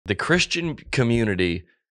the Christian community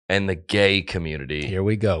and the gay community. Here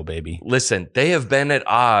we go, baby. Listen, they have been at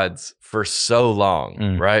odds for so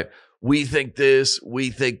long, right? We think this,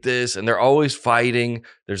 and they're always fighting.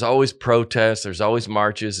 There's always protests. There's always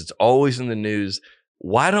marches. It's always in the news.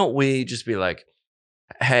 Why don't we just be like,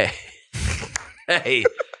 hey,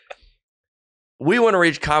 we want to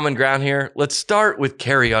reach common ground here. Let's start with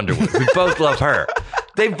Carrie Underwood. We both love her.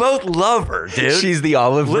 They both love her, dude. She's the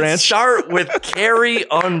olive branch. Let's start with Carrie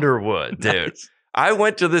Underwood, dude. Nice. I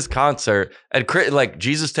went to this concert and like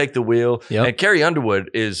Jesus Take the Wheel. Yep. And Carrie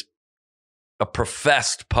Underwood is a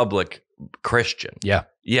professed public Christian. Yeah.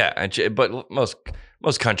 Yeah. And but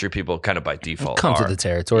most country people kind of by default comes with the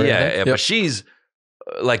territory. Yeah. Yep. But she's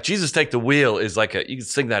like Jesus Take the Wheel is like you can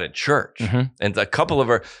sing that at church. And a couple of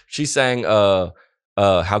her, she sang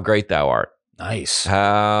How Great Thou Art. Nice.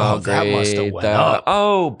 How great that must have went up.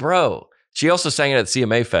 Oh, bro. She also sang it at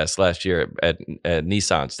CMA Fest last year at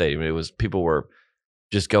Nissan Stadium. People were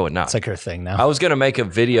just going nuts. It's like her thing now. I was going to make a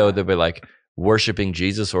video that would be like worshiping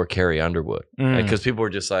Jesus or Carrie Underwood. Because people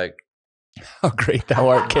were just like, how great thou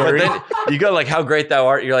art, Carrie. But then you go like, how great thou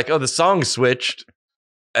art. You're like, oh, the song switched.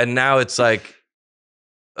 And now it's like,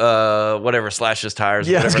 whatever, Slash's Tires.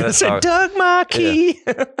 Yeah, I was going to say, Doug Markey.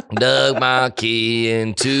 Yeah. Doug Markey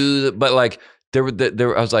into the, but like,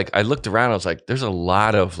 there I was like, I looked around, I was like, there's a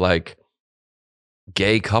lot of like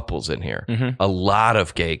gay couples in here. A lot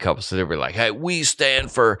of gay couples. So they were like, hey, we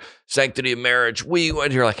stand for sanctity of marriage.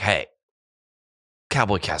 And you're like, hey,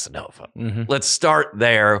 Cowboy Casanova. Let's start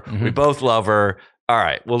there. We both love her. All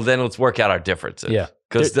right. Well, then let's work out our differences. Yeah.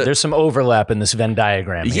 Because there's some overlap in this Venn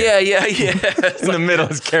diagram here. Yeah. In the middle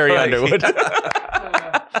is Carrie Underwood.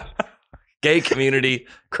 Gay community,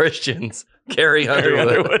 Christians, Carrie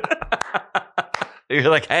Underwood. You're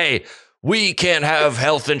like, hey, we can't have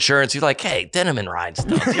health insurance. You're like, hey, denim and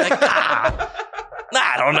rhinestones. You're like,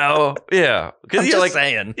 I don't know. Yeah. I'm you're just like,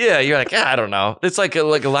 saying. Yeah, you're like, I don't know. It's like a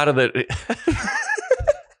lot of the...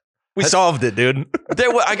 We solved it, dude.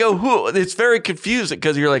 I go, who? It's very confusing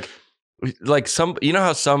because you're like some, you know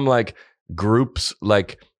how some like groups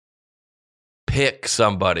like pick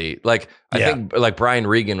somebody. Like I think like Brian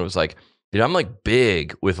Regan was like, dude, I'm like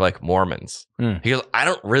big with like Mormons. He goes, I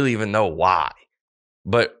don't really even know why.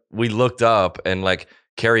 But we looked up and like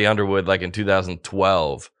Carrie Underwood, like in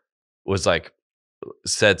 2012, was like,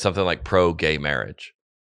 said something like pro gay marriage.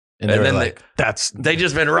 And then like, they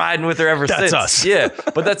just been riding with her ever since. That's us. Yeah.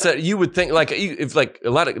 But you would think like, if like a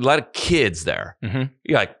lot of kids there,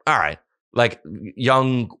 you're like, all right, like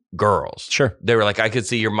young girls. Sure. They were like, I could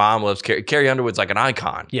see your mom loves Carrie. Carrie Underwood's like an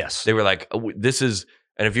icon. Yes. They were like, this is,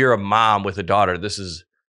 and if you're a mom with a daughter, this is,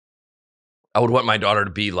 I would want my daughter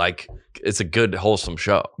to be like, it's a good, wholesome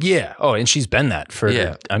show. Yeah. Oh, and she's been that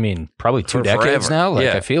for, I mean, probably 2 decades forever. now. Like,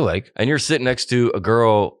 I feel like. And you're sitting next to a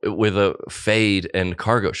girl with a fade and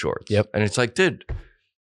cargo shorts. Yep. And it's like, dude,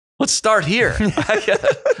 let's start here.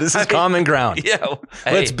 This is common ground. Yeah.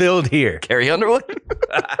 Hey, let's build here. Carrie Underwood.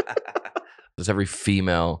 Because every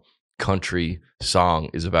female country song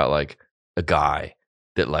is about like a guy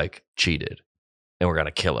that like cheated and we're going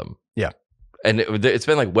to kill him. Yeah. And it's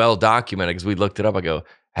been like well documented because we looked it up. I go,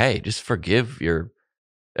 hey, just forgive your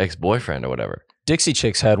ex-boyfriend or whatever. Dixie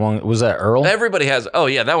Chicks had one. Was that Earl? Everybody has. Oh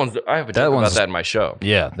yeah, that one's. I have a joke about that in my show.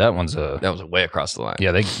 Yeah, that was way across the line.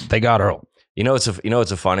 Yeah, they got Earl. You know, it's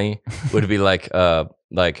a funny would be like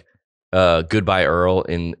Goodbye Earl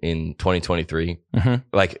in 2023,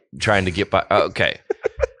 like trying to get by. Okay.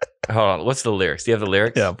 Hold on. What's the lyrics? Do you have the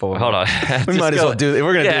lyrics? Yeah. Hold on. We might as well do it.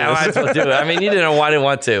 We're going to do this. Might as well do it. I mean, you didn't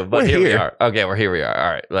want to, but here we are. Okay. Well, here we are. All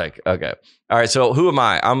right. Like, okay. All right. So who am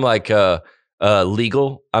I? I'm like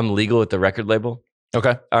legal. I'm legal at the record label.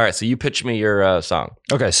 Okay. All right. So you pitch me your song.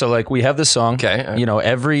 Okay. So like we have this song. Okay. You know,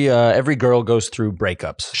 every girl goes through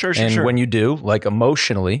breakups. Sure. And when you do, like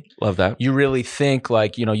emotionally, love that. You really think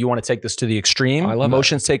like, you know, you want to take this to the extreme. I love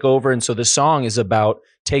emotions take over. And so this song is about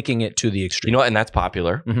taking it to the extreme. You know what? And that's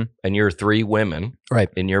popular. And you're 3 women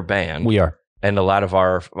in your band. We are. And a lot of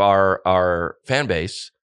our fan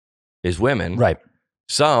base is women. Right.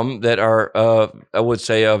 Some that are, I would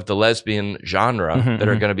say, of the lesbian genre that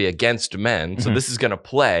are going to be against men. So this is going to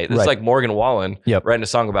play. This is like Morgan Wallen writing a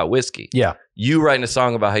song about whiskey. Yeah. You writing a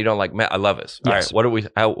song about how you don't like men. I love this. Yes. All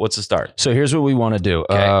right. What's the start? So here's what we want to do.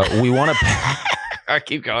 Okay. We want to... All right,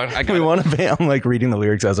 keep going. I'm like reading the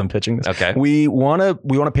lyrics as I'm pitching this. Okay. We want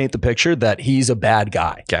to paint the picture that he's a bad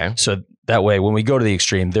guy. Okay. So that way, when we go to the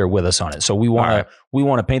extreme, they're with us on it. So we want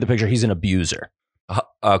to paint the picture he's an abuser.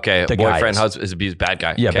 Okay. The boyfriend, husband is abused, bad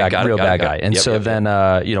guy. Yeah, okay, bad guy. And so then,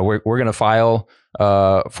 you know, we're gonna file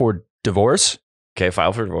for divorce. Okay,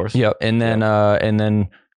 file for divorce. Yep. And then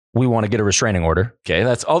we want to get a restraining order. Okay,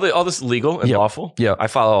 that's all this is legal and lawful. Yeah, I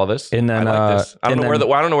follow all this. And then I like this. I don't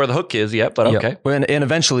know where the hook is yet, but okay. And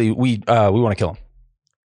eventually we want to kill him.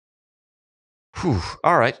 Whew.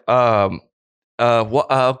 All right.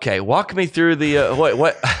 Okay. Walk me through the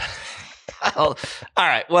what? All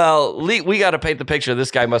right. Well, we got to paint the picture.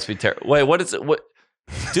 This guy must be terrible. Wait, what is it? What?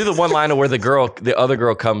 Do the one liner where the other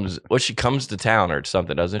girl comes. She comes to town or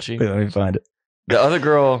something, doesn't she? Wait, let me find it. The other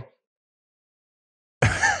girl.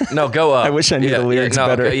 No, go up. I wish I knew the lyrics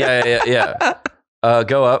better. Okay, yeah.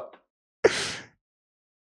 Go up.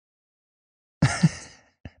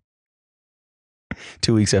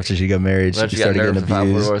 2 weeks after she got married, she started getting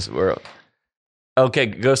abused. Okay,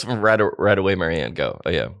 go from right away, Marianne. Go. Oh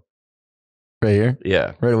yeah. Right here?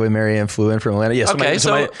 Yeah. Right away, Marianne flew in from Atlanta. Yeah, so my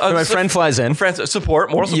friend flies in. Moral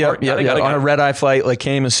support. Yeah. On a red-eye flight,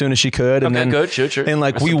 came as soon as she could. And then, good. Sure. And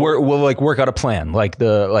we'll work out a plan.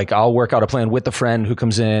 I'll work out a plan with the friend who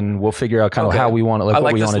comes in. We'll figure out kind of how we want to,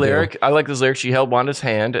 what we want to do. I like this lyric. She held Wanda's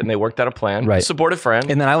hand and they worked out a plan. Right. Supportive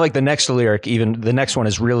friend. And then I like the next lyric. Even the next one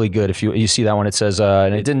is really good. If you see that one, it says,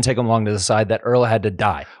 and it didn't take him long to decide that Earl had to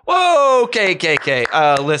die. Whoa, okay.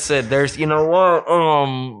 Listen, there's,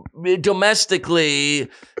 domestically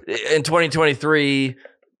in 2023,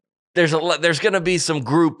 there's going to be some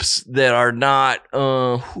groups that are not,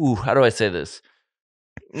 how do I say this?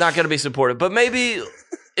 Not going to be supportive, but maybe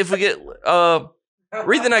if we get,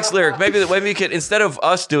 read the next lyric, maybe we can, instead of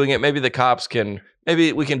us doing it, maybe the cops can,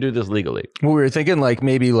 maybe we can do this legally. Well, we were thinking we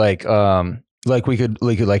could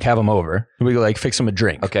have them over. We could fix them a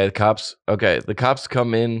drink. Okay. The cops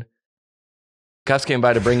come in. Cops came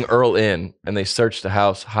by to bring Earl in, and they searched the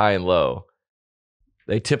house high and low.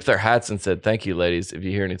 They tipped their hats and said, "Thank you, ladies. If you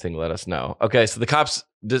hear anything, let us know." Okay, so the cops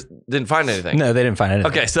just didn't find anything. No, they didn't find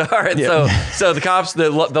anything. Okay, so all right, so the cops, the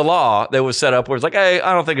law that was set up was like, "Hey,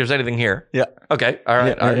 I don't think there's anything here." Yeah. Okay. All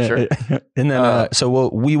right. Sure. And then, so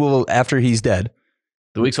we will after he's dead.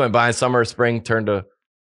 The weeks went by. Spring turned to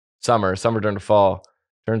summer. Summer turned to fall.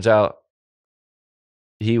 Turns out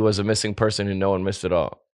he was a missing person who no one missed at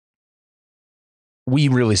all. We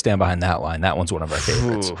really stand behind that line. That one's one of our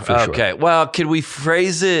favorites. For okay. Sure. Well, could we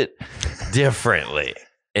phrase it differently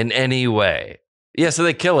in any way? Yeah, so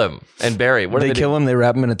they kill him and bury him. They kill him, they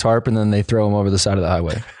wrap him in a tarp, and then they throw him over the side of the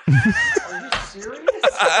highway.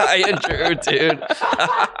 Are you serious? True,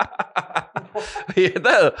 dude.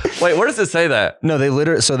 Wait, where does it say that? No, they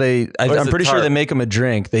literally, I'm pretty sure they make him a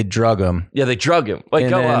drink. They drug him. Yeah, they drug him. Wait,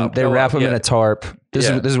 and go then up. They wrap him in a tarp. This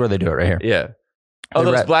is where they do it right here. Yeah. Oh,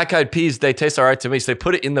 those black-eyed peas, they taste all right to me. So they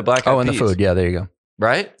put it in the black-eyed peas. Oh, in the food. Yeah, there you go.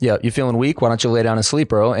 Right? Yeah, you feeling weak? Why don't you lay down and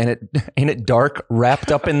sleep, Earl? Ain't it dark wrapped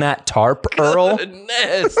up in that tarp, Earl?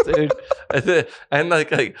 Goodness, dude. And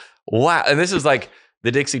like, wow. And this is like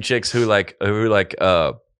the Dixie Chicks who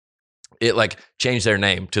changed their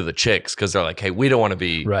name to the Chicks because they're like, hey, we don't want to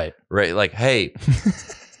be right. Like, hey,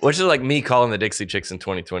 which is like me calling the Dixie Chicks in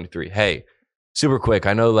 2023. Hey, super quick.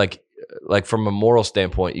 I know like from a moral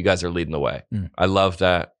standpoint, you guys are leading the way. I love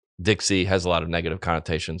that. Dixie has a lot of negative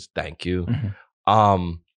connotations. Thank you.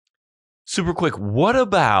 Mm-hmm. Super quick. What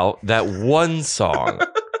about that one song?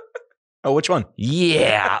 Oh, which one?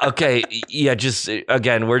 Yeah. Okay. Yeah. Just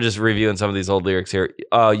again, we're just reviewing some of these old lyrics here.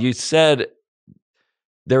 You said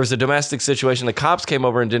there was a domestic situation. The cops came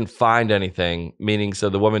over and didn't find anything, meaning so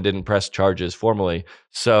the woman didn't press charges formally.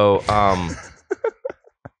 So,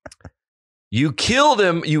 you killed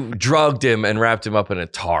him, you drugged him, and wrapped him up in a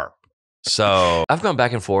tarp. So I've gone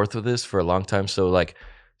back and forth with this for a long time. So like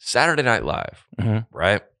Saturday Night Live,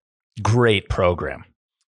 right? Great program.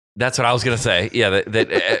 That's what I was going to say. Yeah,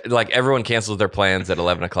 that like everyone cancels their plans at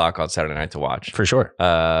 11 o'clock on Saturday night to watch. For sure.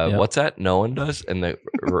 What's that? No one does. And the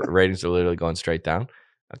ratings are literally going straight down.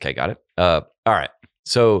 Okay, got it. All right.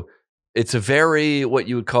 So it's a very, what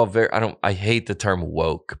you would call I hate the term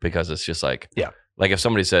woke because it's just like, like if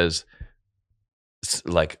somebody says,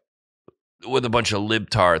 like with a bunch of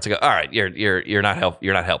libtards, like, all right, you're not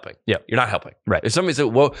helping. Yeah, you're not helping. Right. If somebody said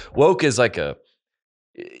woke is like I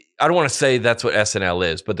don't want to say that's what SNL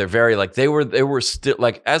is, but they're very like they were still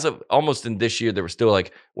like as of almost in this year they were still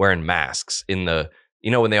like wearing masks in the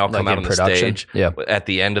when they all come out on the stage at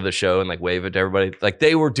the end of the show and like wave it to everybody, like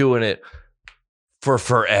they were doing it for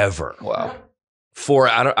forever. Wow.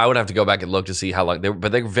 I would have to go back and look to see how long they're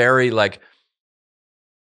very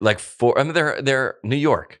they're New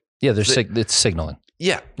York. Yeah, it's signaling.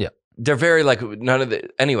 Yeah. They're very like none of the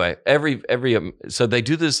anyway. Every so they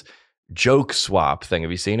do this joke swap thing. Have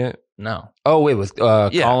you seen it? No. Oh wait, with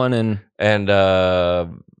Colin and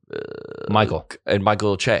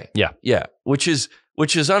Michael Che. Yeah, which is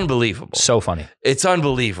unbelievable. So funny. It's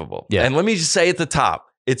unbelievable. Yeah. And let me just say at the top,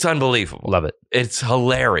 It's unbelievable. Love it. It's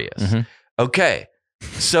hilarious. Okay.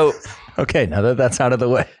 So okay, now that's out of the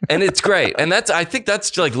way. and it's great. And I think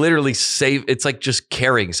that's like literally it's like just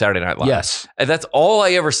carrying Saturday Night Live. Yes. And that's all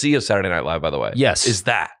I ever see of Saturday Night Live, by the way. Yes. Is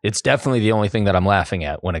that. It's definitely the only thing that I'm laughing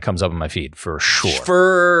at when it comes up in my feed, for sure.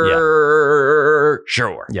 For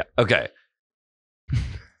sure. Yeah. Okay.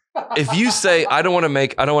 If you say, I don't want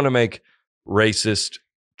to make racist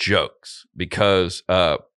jokes because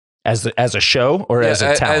as a show or as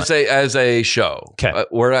a talent? As a show. Okay.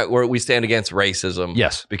 We stand against racism.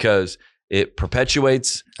 Yes. Because it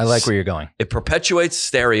perpetuates. I like where you're going. It perpetuates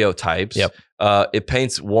stereotypes. Yep. It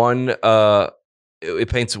paints one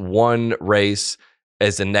race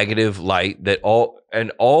as a negative light that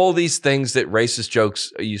all these things that racist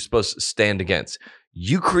jokes are you supposed to stand against.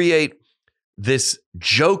 You create this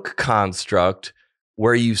joke construct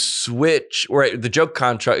where you switch, where the joke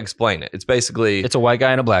construct, explain it. It's basically, it's a white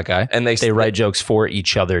guy and a black guy, and they write jokes for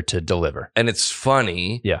each other to deliver. And it's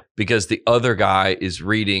funny, yeah, because the other guy is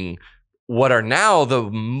reading what are now the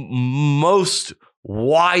most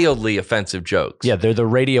wildly offensive jokes. Yeah, they're the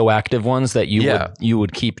radioactive ones that you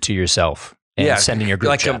would keep to yourself and send in your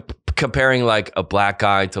group chat. Comparing like a black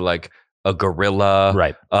guy to like a gorilla,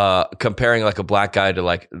 right? Comparing like a black guy to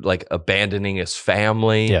like abandoning his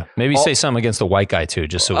family. Yeah, maybe say something against the white guy too,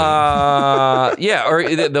 just so. Yeah,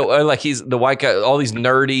 or like he's the white guy. All these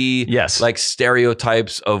nerdy, like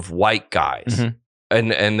stereotypes of white guys,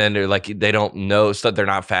 and then they're like they don't know stuff. They're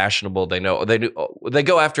not fashionable. They know they do. They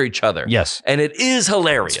go after each other. Yes, and it is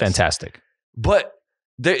hilarious. It's fantastic. But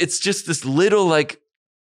it's just this little like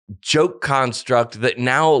joke construct that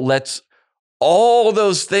now lets all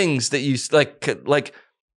those things that you like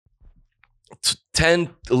 10,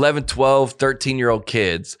 11, 12, 13-year-old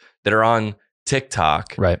kids that are on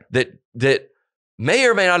TikTok, right? That may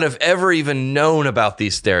or may not have ever even known about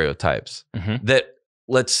these stereotypes. That,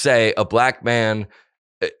 let's say, a black man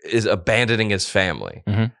is abandoning his family.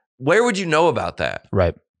 Where would you know about that?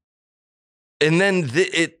 Right. And then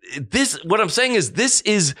what I'm saying is this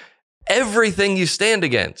is everything you stand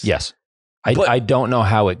against. Yes. I don't know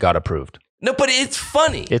how it got approved. No, but it's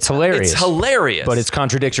funny. It's hilarious. It's hilarious. But it's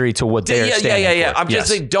contradically to what they're standing for. I'm just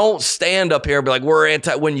saying, don't stand up here and be like, we're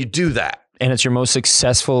anti when you do that. And it's your most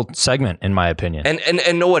successful segment, in my opinion.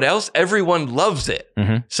 And know what else? Everyone loves it.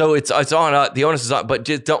 So it's on, the onus is on, but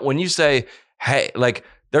just don't, when you say, hey, like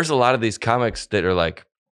there's a lot of these comics that are like,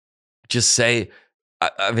 just say,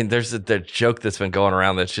 I mean, there's the joke that's been going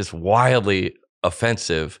around that's just wildly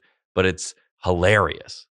offensive, but it's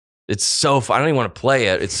hilarious. It's so fun. I don't even want to play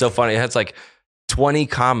it. It's so funny. It has like 20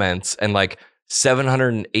 comments and like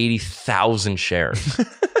 780,000 shares.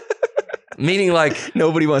 Meaning like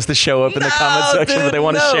nobody wants to show up in the comment section, but they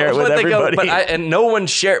want to share it with everybody. And no one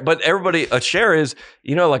share, but everybody, a share is,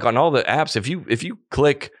 like on all the apps, if you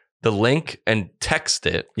click the link and text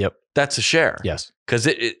it, that's a share. Yes. Because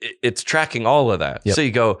it's tracking all of that. So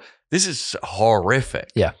you go, this is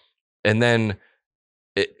horrific. Yeah. And then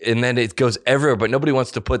it goes everywhere, but nobody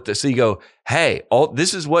wants to put this. So you go, hey,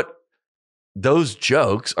 this is what those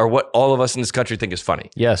jokes are what all of us in this country think is funny.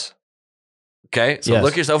 Yes. Okay. So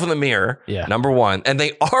look yourself in the mirror. Yeah. Number one. And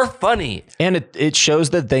they are funny. And it shows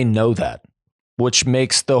that they know that, which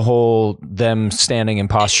makes the whole them standing and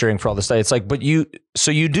posturing for all this stuff. It's like, so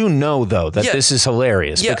you do know though that this is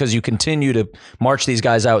hilarious because you continue to march these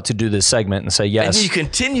guys out to do this segment and say yes. And you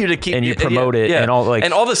continue to keep and you promote it and all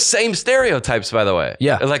and all the same stereotypes, by the way.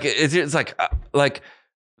 Yeah. Like it's like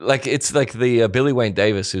it's like the Billy Wayne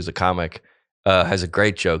Davis, who's a comic, has a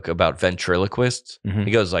great joke about ventriloquists.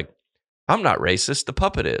 He goes like, I'm not racist, the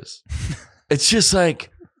puppet is. It's just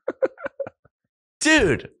like,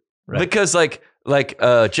 dude, because like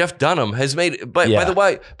Jeff Dunham has made, by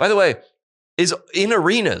the way, is in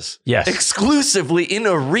arenas. Yes. Exclusively in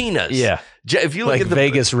arenas. Yeah. If you look like at the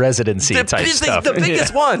Vegas residency type stuff. The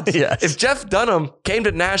biggest ones. Yes. If Jeff Dunham came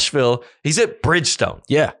to Nashville, he's at Bridgestone.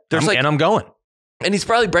 Yeah. And I'm going. And he's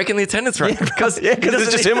probably breaking the attendance record. Because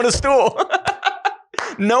it's just him on a stool.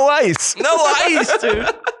 No ice. No ice, dude.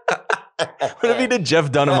 What if he did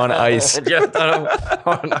Jeff Dunham on ice? Jeff Dunham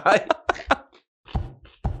on ice.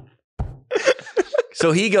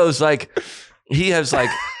 So he goes like, he has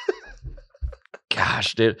like,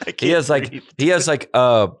 gosh, dude. He has like the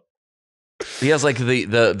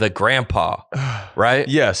grandpa, right?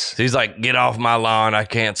 Yes. So he's like, get off my lawn. I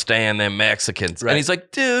can't stand them Mexicans. Right. And he's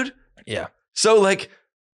like, dude. Yeah. So like,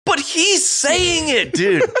 but he's saying it,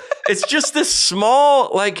 dude. It's just this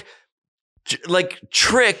small, like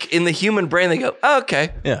trick in the human brain. They go, oh,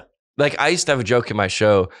 okay. Yeah. Like I used to have a joke in my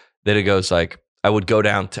show that it goes like, I would go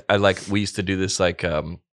down to, we used to do this like,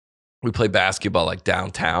 we play basketball like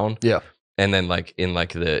downtown. Yeah. and then like in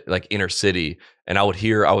like the like inner city, and I was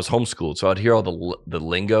homeschooled, so I'd hear all the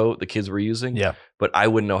lingo the kids were using. Yeah. But I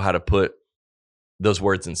wouldn't know how to put those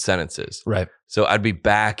words in sentences. Right. So I'd be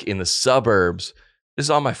back in the suburbs. This is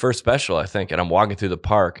on my first special, I think, and I'm walking through the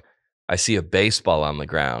park. I see a baseball on the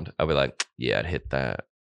ground. I'll be like, yeah, I'd hit that.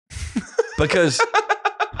 Because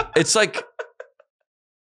it's like,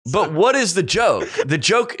 but what is the joke? The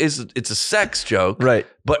joke is it's a sex joke. Right.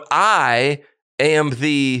 But I am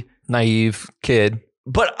the naive kid.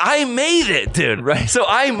 But I made it, dude. Right. So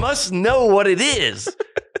I must know what it is.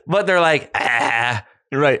 But they're like,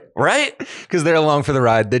 Right. Right? Because they're along for the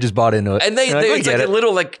ride. They just bought into it. And it's like a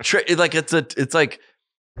little like it's like,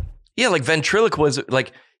 yeah, like ventriloquism.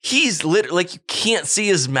 Like he's like, you can't see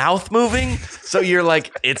his mouth moving. So you're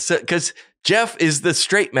like, it's because Jeff is the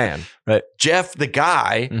straight man. Right. Jeff, the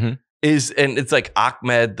guy is, and it's like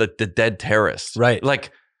Ahmed, the dead terrorist. Right.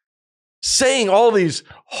 Like saying all these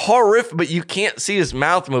horrific, but you can't see his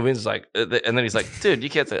mouth moving. It's like, and then he's like, dude, you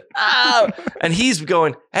can't say it. And he's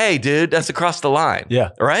going, hey, dude, that's across the line. Yeah.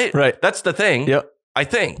 Right? Right. That's the thing. Yep. I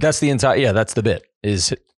think. That's the entire, that's the bit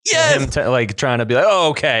is him like trying to be like, oh,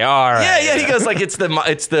 okay, all right. Yeah. He goes like, it's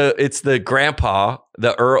the grandpa,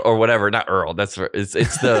 the Earl or whatever, not Earl. It's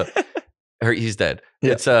the, he's dead.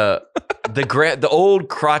 Yeah. It's the old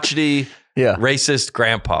crotchety, racist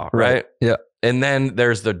grandpa. Right. Yeah. And then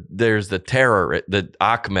there's the terror, the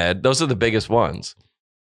Ahmed. Those are the biggest ones.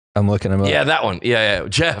 I'm looking him up. Yeah, that one. Yeah.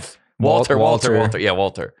 Jeff. Walter. Yeah,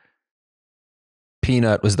 Walter.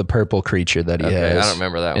 Peanut was the purple creature that he has. I don't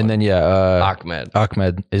remember that one. And then,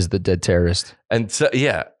 Ahmed is the dead terrorist. And so,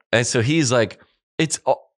 yeah. And so he's like,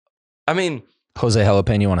 I mean. Jose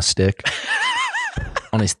Jalapeno on a stick.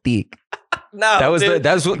 On a stick. No, that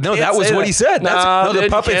was what he said. The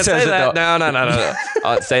puppet says it though.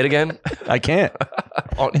 No. Say it again. I can't.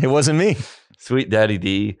 It wasn't me. Sweet Daddy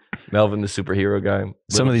D, Melvin the superhero guy.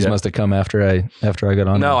 Some of these must have come after I got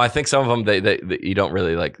on. No, I think some of them they you don't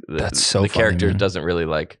really like. That's so the funny, character man. Doesn't really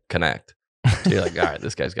like connect. So you're like, all right,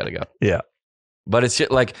 this guy's got to go. Yeah. But it's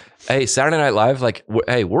just like, hey, Saturday Night Live, like,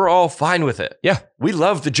 hey, we're all fine with it. Yeah, we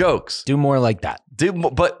love the jokes. Do more like that.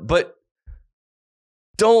 But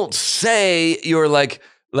don't say you're like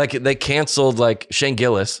they canceled like Shane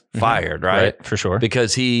Gillis, fired, right? For sure.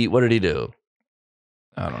 Because what did he do?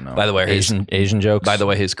 I don't know. By the way, Asian jokes. By the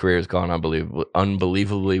way, his career has gone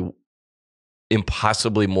unbelievably,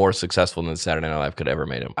 impossibly more successful than Saturday Night Live could ever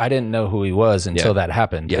made him. I didn't know who he was until that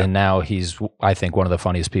happened. Yeah. And now he's, I think, one of the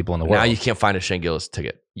funniest people in the world. Now you can't find a Shane Gillis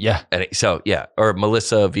ticket. Yeah. And or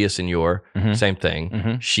Melissa Villasenor, same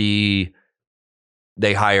thing.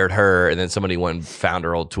 They hired her, and then somebody went and found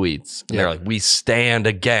her old tweets. And they're like, we stand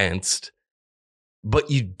against, but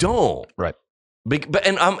you don't. Right.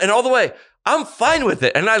 And all the way, I'm fine with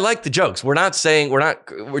it. And I like the jokes. We're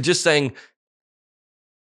just saying,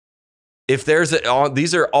 if there's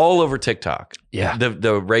these are all over TikTok. Yeah.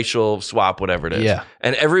 The racial swap, whatever it is. Yeah.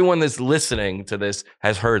 And everyone that's listening to this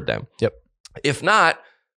has heard them. Yep. If not,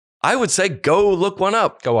 I would say go look one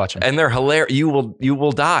up. Go watch them. And they're hilarious. You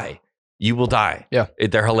will die. You will die. Yeah.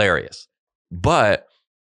 They're hilarious. But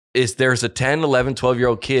there's a 10, 11,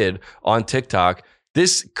 12-year-old kid on TikTok.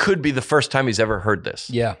 This could be the first time he's ever heard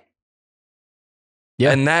this. Yeah.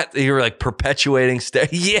 Yeah. And that you're like perpetuating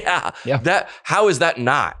Yeah. How is that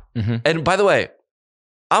not? And by the way,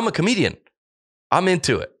 I'm a comedian. I'm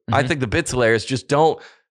into it. I think the bit's hilarious. Just don't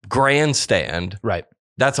grandstand. Right.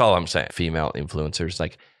 That's all I'm saying. Female influencers,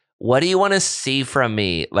 like, what do you want to see from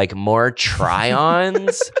me? Like more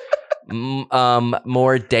try-ons?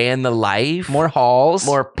 More day in the life, more hauls,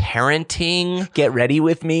 more parenting. Get ready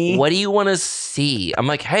with me. What do you want to see? I'm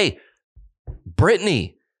like, hey,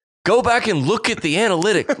 Brittany, go back and look at the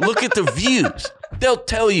analytics. Look at the views. They'll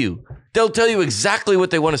tell you exactly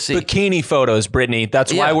what they want to see. Bikini photos, Brittany.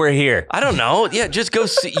 That's why we're here. I don't know. Yeah, just go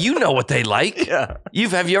see. You know what they like. Yeah.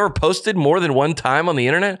 Have you ever posted more than one time on the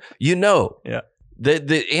internet? You know. Yeah.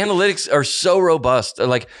 The analytics are so robust.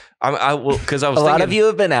 Like I will, because I was. A lot of you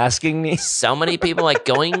have been asking me. So many people like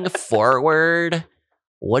going forward.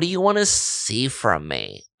 What do you want to see from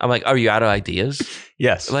me? I'm like, are you out of ideas?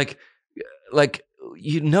 Yes. Like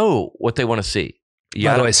you know what they want to see.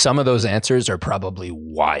 By the way, some of those answers are probably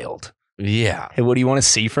wild. Yeah. Hey, what do you want to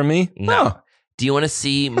see from me? No. Oh. Do you want to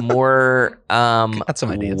see more got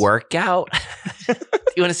some ideas. Workout? Do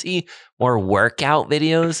you want to see more workout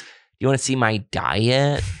videos? Do you want to see my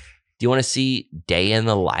diet? Do you want to see day in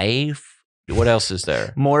the life? What else is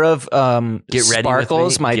there? More of Get ready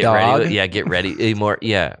Sparkles, with me. my Get dog. Ready get ready. More.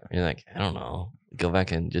 Yeah. You're like, I don't know. Go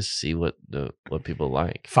back and just see what people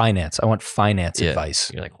like. Finance. I want finance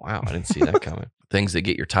advice. You're like, wow, I didn't see that coming. Things that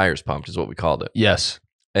get your tires pumped is what we called it. Yes.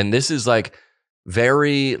 And this is like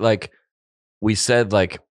very like we said,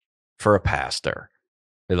 like for a pastor,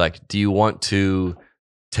 like, do you want to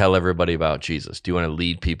tell everybody about Jesus? Do you want to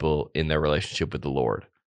lead people in their relationship with the Lord?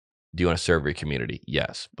 Do you want to serve your community?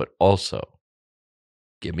 Yes. But also,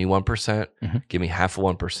 give me 1%, give me half of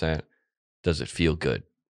 1%. Does it feel good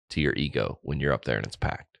to your ego when you're up there and it's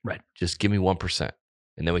packed? Right. Just give me 1%,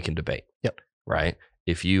 and then we can debate. Yep. Right.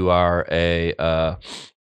 If you are a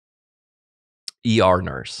ER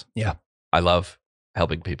nurse, yeah, I love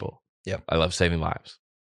helping people. Yeah, I love saving lives.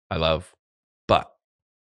 But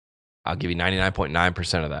I'll give you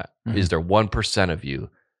 99.9% of that. Is there 1% of you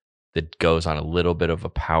that goes on a little bit of a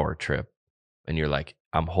power trip, and you're like,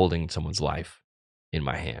 I'm holding someone's life in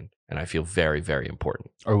my hand, and I feel very, very important?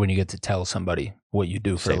 Or when you get to tell somebody what you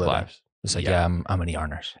do for Save a living. lives. It's like, I'm an ER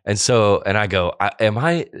nurse. And so, and I go, am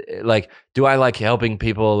I like, do I like helping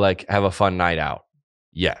people like have a fun night out?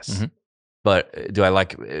 Yes. But do I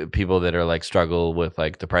like people that are like struggle with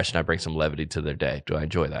like depression? I bring some levity to their day. Do I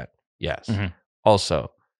enjoy that? Yes.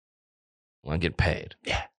 Also, when I get paid.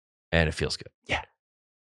 Yeah. And it feels good. Yeah.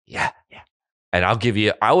 Yeah. Yeah. And I'll give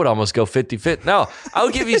you, I would almost go 50-50. No,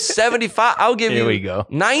 I'll give you 75. I'll give Here you we go.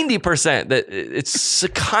 90%. That it's a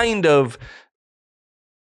kind of,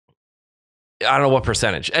 I don't know what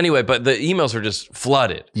percentage. Anyway, but the emails are just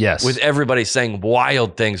flooded. Yes. With everybody saying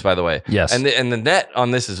wild things, by the way. Yes. And the net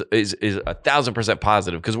on this is 1,000%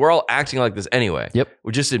 positive because we're all acting like this anyway. Yep.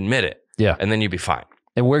 We just admit it. Yeah. And then you'd be fine.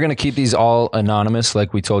 And we're going to keep these all anonymous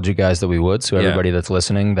like we told you guys that we would. So everybody that's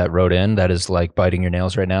listening that wrote in, that is like biting your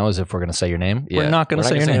nails right now, as if we're going to say your name. Yeah. We're not going to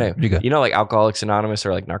say your name. You're good. You know, like Alcoholics Anonymous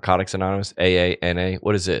or like Narcotics Anonymous, AA, NA.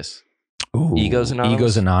 What is this? Ooh, Egos Anonymous?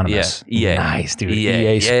 Egos Anonymous. Yeah. EA. Nice, dude.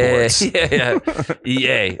 EA Sports. Yeah.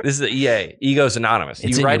 EA. This is the EA. Egos Anonymous.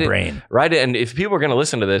 It's you in write your brain. Write it. And if people are going to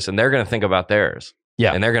listen to this and they're going to think about theirs.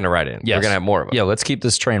 Yeah. And they're going to write in. Yes. We're going to have more of them. Yeah, let's keep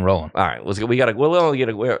this train rolling. All right. We're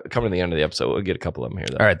coming to the end of the episode. We'll get a couple of them here,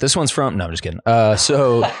 though. All right. This one's from, no, I'm just kidding.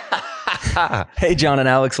 Hey, John and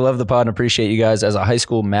Alex, love the pod and appreciate you guys. As a high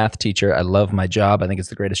school math teacher, I love my job. I think it's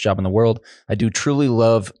the greatest job in the world. I do truly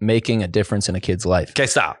love making a difference in a kid's life. Okay,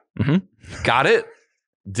 stop. Got it?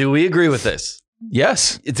 Do we agree with this?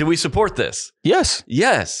 Yes. Do we support this? Yes.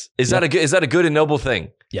 Yes. Is that a good and noble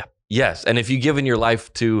thing? Yeah. Yes. And if you give in your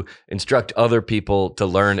life to instruct other people to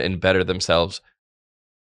learn and better themselves,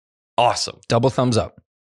 awesome. Double thumbs up.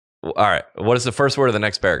 All right. What is the first word of the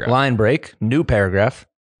next paragraph? Line break. New paragraph.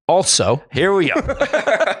 Also, here we go.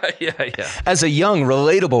 Yeah. As a young,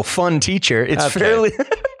 relatable, fun teacher, it's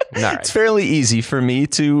it's fairly easy for me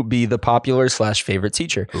to be the popular / favorite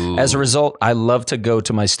teacher. Ooh. As a result, I love to go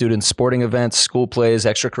to my students' sporting events, school plays,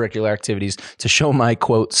 extracurricular activities to show my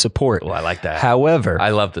quote support. Oh, I like that. However, I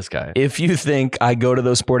love this guy. If you think I go to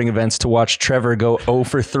those sporting events to watch Trevor go 0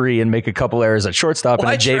 for 3 and make a couple errors at shortstop in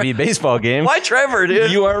a JV baseball game, why Trevor,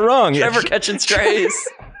 dude? You are wrong. Trevor catching strays.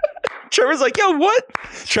 Trevor's like, yo, what?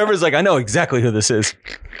 Trevor's like, I know exactly who this is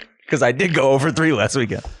because I did go over 3 last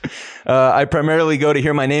weekend. I primarily go to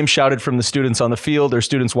hear my name shouted from the students on the field or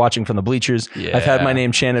students watching from the bleachers. Yeah. I've had my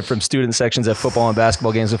name chanted from student sections at football and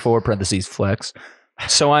basketball games before, parentheses flex.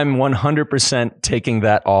 So I'm 100% taking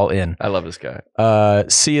that all in. I love this guy.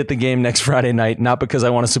 See you at the game next Friday night, not because I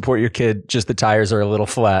want to support your kid, just the tires are a little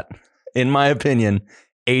flat. In my opinion,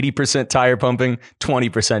 80% tire pumping,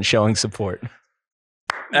 20% showing support.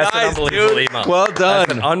 That's an unbelievable email. Well done.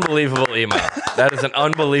 That's an unbelievable email. That is an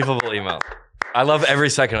unbelievable email. I love every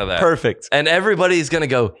second of that. Perfect. And everybody's going to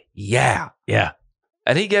go, yeah. Yeah.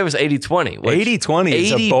 And he gave us 80-20. 80-20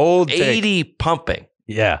 is a bold take. 80 pumping.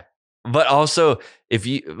 Yeah. But also, if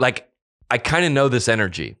you, like, I kind of know this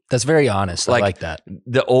energy. That's very honest. I like that.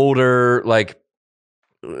 The older, like,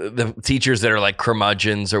 the teachers that are like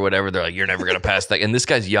curmudgeons or whatever, they're like, you're never going to pass that. And this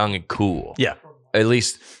guy's young and cool. Yeah. At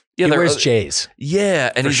least... Yeah, he wears J's.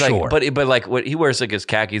 Yeah, and he's sure. like, but like what he wears like his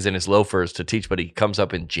khakis and his loafers to teach, but he comes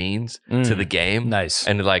up in jeans to the game. Nice.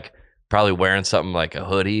 And like probably wearing something like a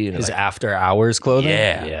hoodie and his like, after hours clothing.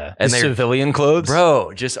 Yeah. And civilian clothes.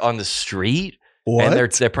 Bro, just on the street. What?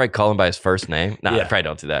 And they're probably calling him by his first name. Nah, they probably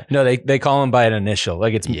don't do that. No, they call him by an initial.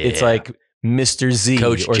 Like it's like Mr. Z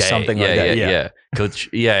Coach or J. something like that. Yeah. Coach.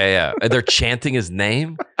 Yeah. And they're chanting his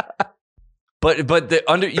name. But the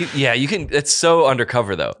you can. It's so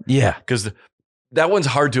undercover though. Yeah, because that one's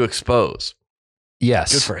hard to expose.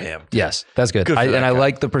 Yes, good for him. Yes, that's good. I guy.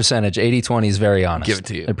 like the percentage. 80-20 is very honest. Give it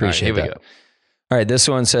to you. I appreciate that. Here we go. All right, this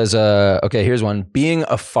one says, okay, here's one. Being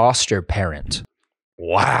a foster parent.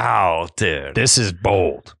 Wow, dude, this is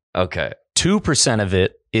bold. Okay, 2% of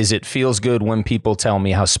it is it feels good when people tell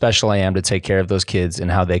me how special I am to take care of those kids and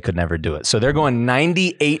how they could never do it. So they're going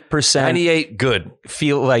 98%. 98 good.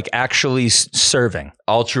 Feel like actually serving.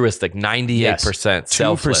 Altruistic. 98%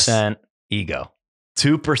 selfless. 2% ego.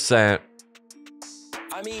 2%.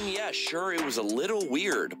 I mean, yeah, sure, it was a little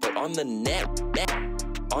weird, but on the net,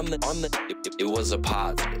 it was a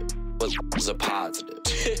positive. It was a positive.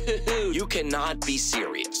 You cannot be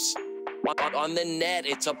serious. On the net,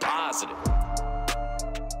 it's a positive.